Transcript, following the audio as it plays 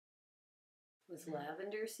With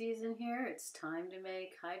lavender season here, it's time to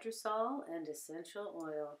make hydrosol and essential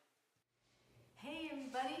oil. Hey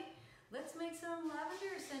everybody, let's make some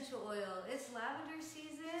lavender essential oil. It's lavender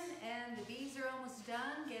season and the bees are almost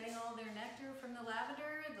done getting all their nectar from the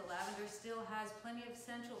lavender. The lavender still has plenty of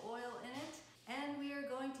essential oil in it. And we are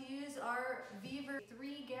going to use our Vevor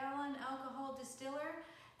 3-gallon alcohol distiller.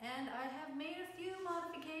 And I have made a few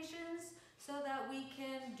modifications so that we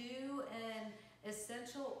can do an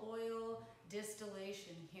essential oil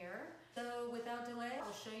distillation here. So without delay,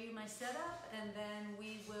 I'll show you my setup and then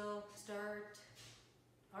we will start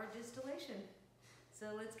our distillation. So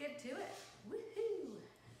let's get to it.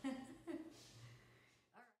 Woohoo!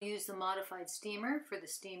 Use the modified steamer for the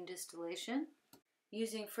steam distillation.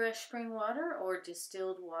 Using fresh spring water or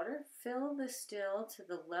distilled water, fill the still to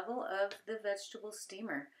the level of the vegetable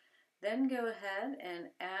steamer. Then go ahead and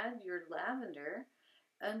add your lavender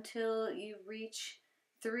until you reach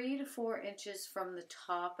 3 to 4 inches from the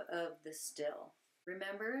top of the still.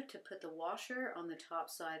 Remember to put the washer on the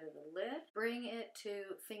top side of the lid. Bring it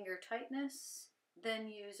to finger tightness, then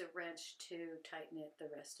use a wrench to tighten it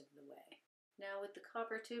the rest of the way. Now with the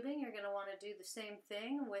copper tubing, you're going to want to do the same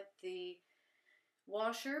thing with the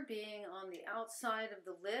washer being on the outside of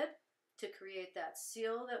the lid to create that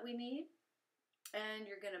seal that we need. And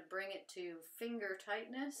you're going to bring it to finger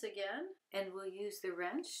tightness again, and we'll use the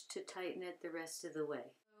wrench to tighten it the rest of the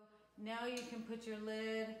way. Now you can put your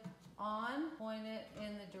lid on, point it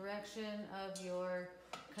in the direction of your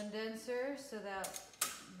condenser so that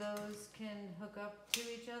those can hook up to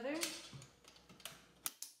each other.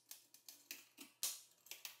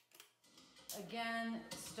 Again,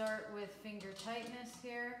 start with finger tightness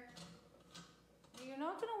here. You're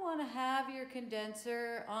not going to want to have your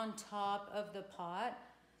condenser on top of the pot.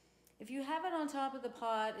 If you have it on top of the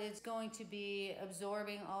pot, it's going to be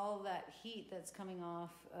absorbing all that heat that's coming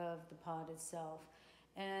off of the pot itself.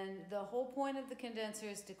 And the whole point of the condenser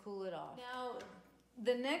is to cool it off. Now,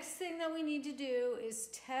 the next thing that we need to do is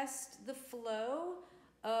test the flow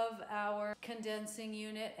of our condensing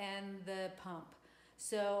unit and the pump.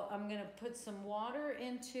 So I'm going to put some water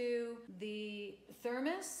into the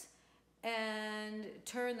thermos and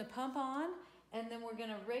turn the pump on, and then we're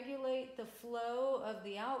going to regulate the flow of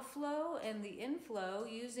the outflow and the inflow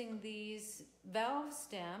using these valve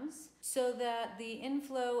stems so that the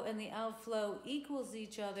inflow and the outflow equals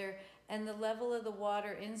each other and the level of the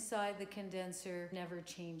water inside the condenser never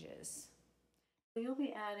changes. You'll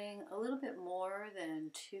be adding a little bit more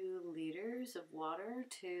than 2 liters of water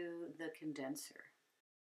to the condenser.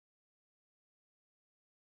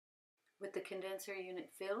 With the condenser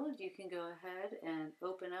unit filled, you can go ahead and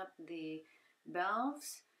open up the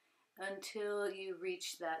valves until you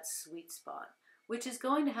reach that sweet spot, which is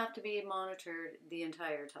going to have to be monitored the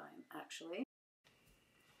entire time, actually.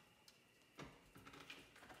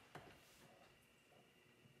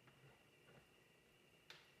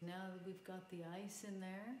 Now that we've got the ice in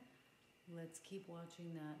there, let's keep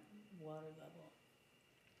watching that water level.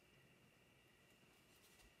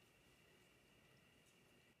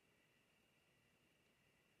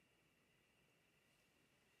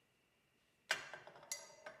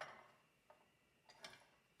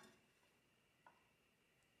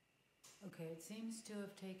 Okay, it seems to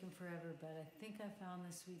have taken forever, but I think I found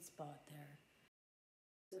the sweet spot there.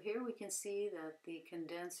 So here we can see that the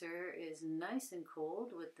condenser is nice and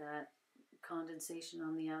cold with that condensation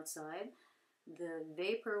on the outside. The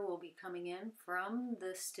vapor will be coming in from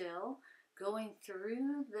the still, going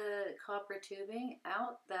through the copper tubing,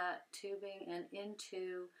 out that tubing, and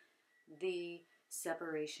into the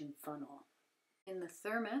separation funnel. In the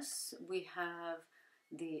thermos, we have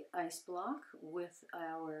the ice block with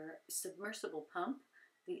our submersible pump.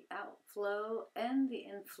 The outflow and the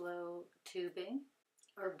inflow tubing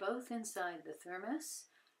are both inside the thermos,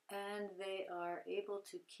 and they are able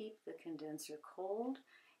to keep the condenser cold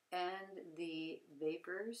and the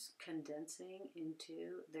vapors condensing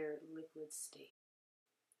into their liquid state.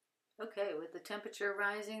 Okay, with the temperature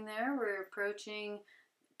rising there, we're approaching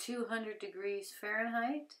 200 degrees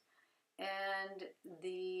Fahrenheit. And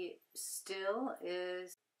the still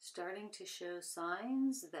is starting to show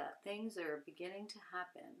signs that things are beginning to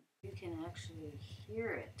happen. You can actually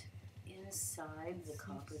hear it inside the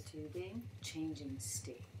copper tubing changing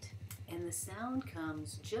state. And the sound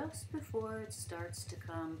comes just before it starts to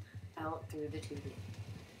come out through the tubing.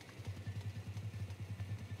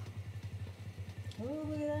 Oh,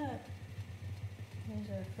 look at that. There's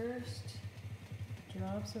our first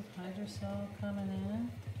drops of hydrosol coming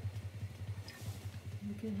in.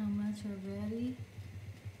 Look at how much already.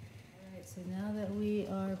 Alright, so now that we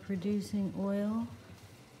are producing oil,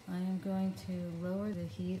 I am going to lower the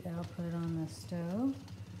heat output on the stove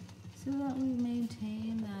so that we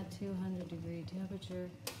maintain that 200-degree temperature.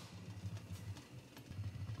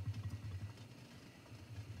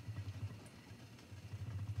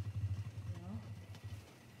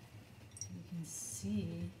 You can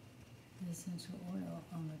see the essential oil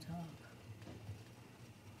on the top.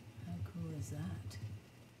 How cool is that?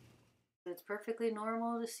 It's perfectly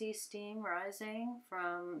normal to see steam rising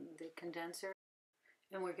from the condenser,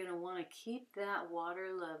 and we're going to want to keep that water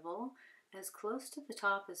level as close to the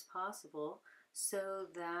top as possible so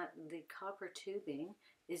that the copper tubing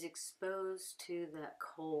is exposed to that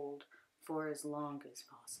cold for as long as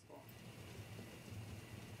possible.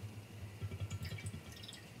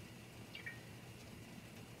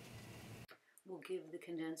 We'll give the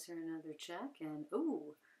condenser another check, and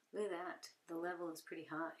ooh, look at that. The level is pretty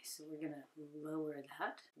high, so we're going to lower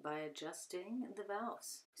that by adjusting the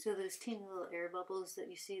valves. So those teeny little air bubbles that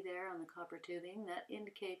you see there on the copper tubing, that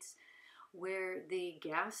indicates where the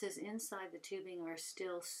gases inside the tubing are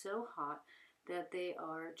still so hot that they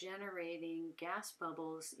are generating gas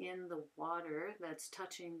bubbles in the water that's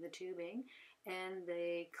touching the tubing, and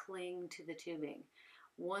they cling to the tubing.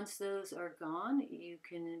 Once those are gone, you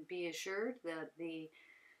can be assured that the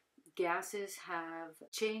gases have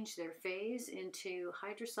changed their phase into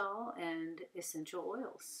hydrosol and essential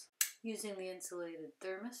oils. Using the insulated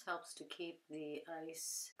thermos helps to keep the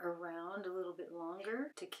ice around a little bit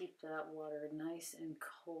longer, to keep that water nice and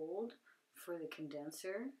cold for the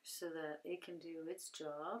condenser so that it can do its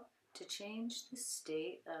job to change the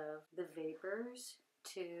state of the vapors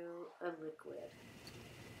to a liquid.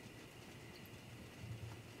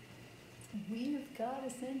 We've got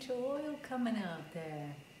essential oil coming out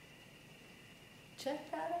there. Check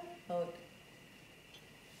that out.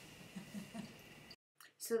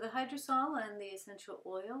 So the hydrosol and the essential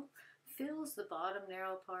oil fills the bottom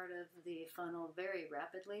narrow part of the funnel very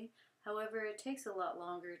rapidly. However, it takes a lot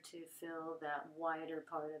longer to fill that wider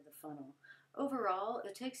part of the funnel. Overall,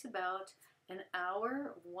 it takes about an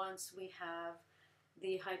hour once we have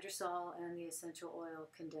the hydrosol and the essential oil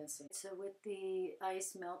condensing. So with the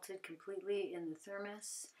ice melted completely in the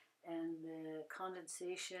thermos and the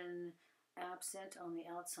condensation absent on the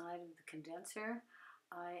outside of the condenser,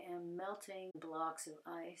 I am melting blocks of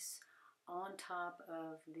ice on top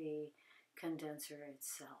of the condenser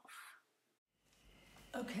itself.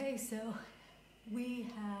 Okay, so we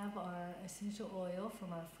have our essential oil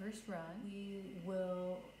from our first run. We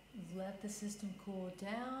will let the system cool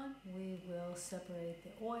down. We will separate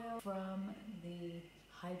the oil from the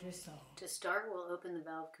hydrosol. To start, we'll open the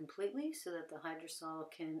valve completely so that the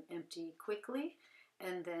hydrosol can empty quickly,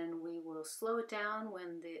 and then we will slow it down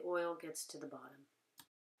when the oil gets to the bottom.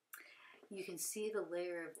 You can see the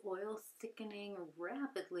layer of oil thickening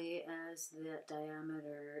rapidly as the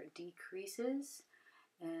diameter decreases,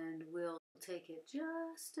 and we'll take it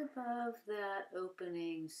just above that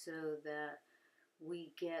opening so that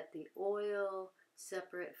we get the oil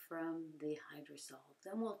separate from the hydrosol.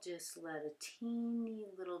 Then we'll just let a teeny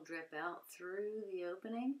little drip out through the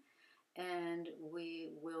opening, and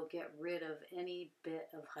we will get rid of any bit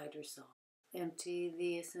of hydrosol. Empty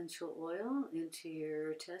the essential oil into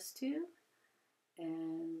your test tube,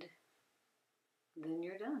 and then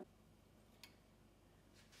you're done.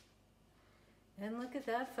 And look at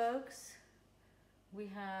that, folks. We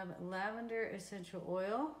have lavender essential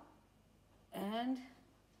oil and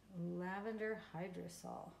lavender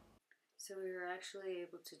hydrosol. So we were actually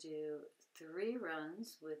able to do 3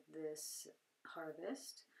 runs with this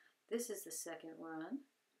harvest. This is the second run,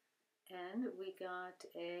 and we got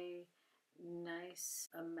a nice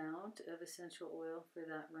amount of essential oil for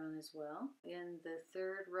that run as well. In the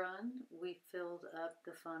third run, we filled up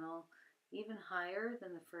the funnel even higher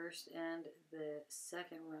than the first and the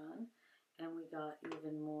second run, and we got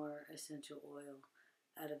even more essential oil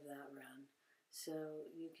out of that run. So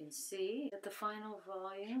you can see that the final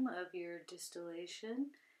volume of your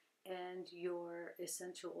distillation and your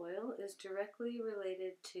essential oil is directly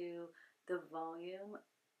related to the volume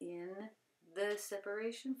in the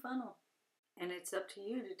separation funnel. And it's up to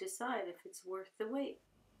you to decide if it's worth the wait.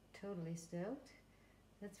 Totally stoked.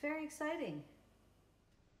 That's very exciting.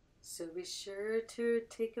 So be sure to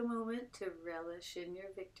take a moment to relish in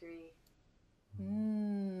your victory.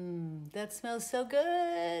 That smells so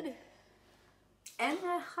good. And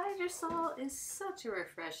the hydrosol is such a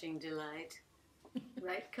refreshing delight.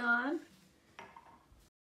 Right, Con?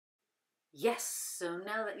 Yes, so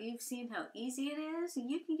now that you've seen how easy it is,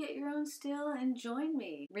 you can get your own still and join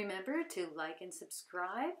me. Remember to like and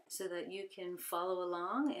subscribe so that you can follow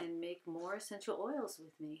along and make more essential oils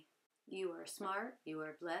with me. You are smart, you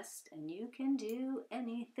are blessed, and you can do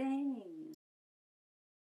anything.